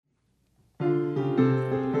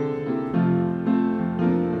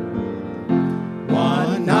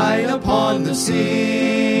the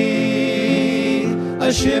sea,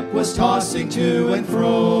 a ship was tossing to and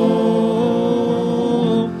fro.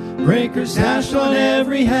 Breakers dashed on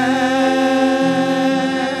every hand,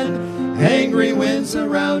 angry winds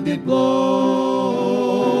around it blow.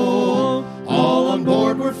 All on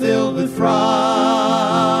board were filled with fright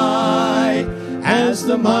as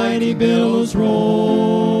the mighty billows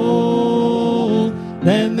rolled.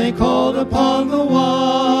 Then they called upon the one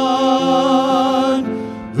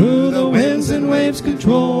who the winds and waves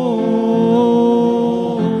control.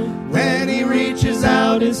 When he reaches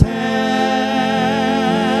out his hand,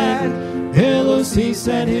 billows cease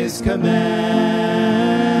at his command.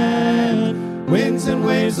 Winds and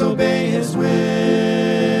waves obey his will.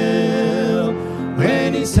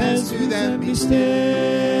 When he says to them, be still.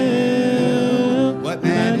 What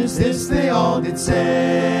man is this, they all did say,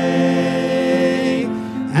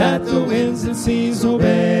 that the winds and seas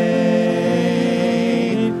obey.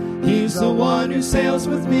 He's the one who sails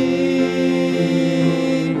with me.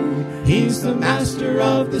 He's the master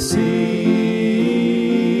of the sea.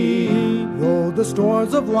 Though the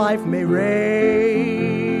storms of life may rage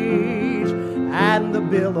and the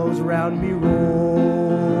billows round me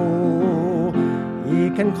roll, he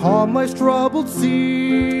can calm my troubled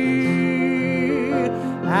sea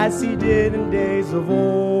as he did in days of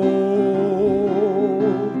old.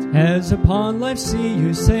 As upon life's sea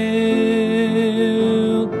you sail,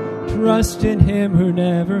 trust in him who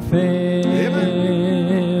never fails.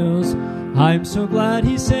 Amen. I'm so glad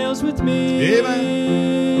he sails with me.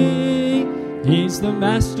 Amen. He's the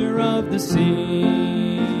master of the sea.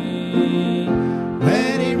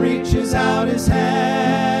 When he reaches out his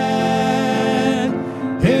hand,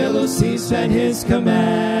 billows cease at his command.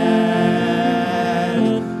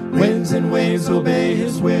 Winds and waves obey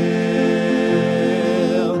his will.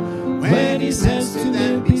 When he says to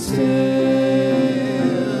them, be still.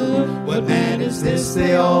 What man is this,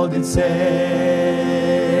 they all did say,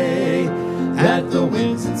 that the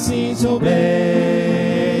winds and seas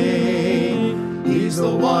obey. He's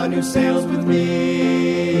the one who sails with me.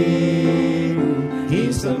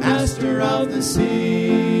 He's the master of the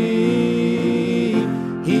sea.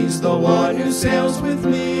 He's the one who sails with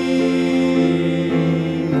me.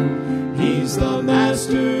 He's the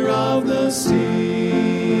master of the sea.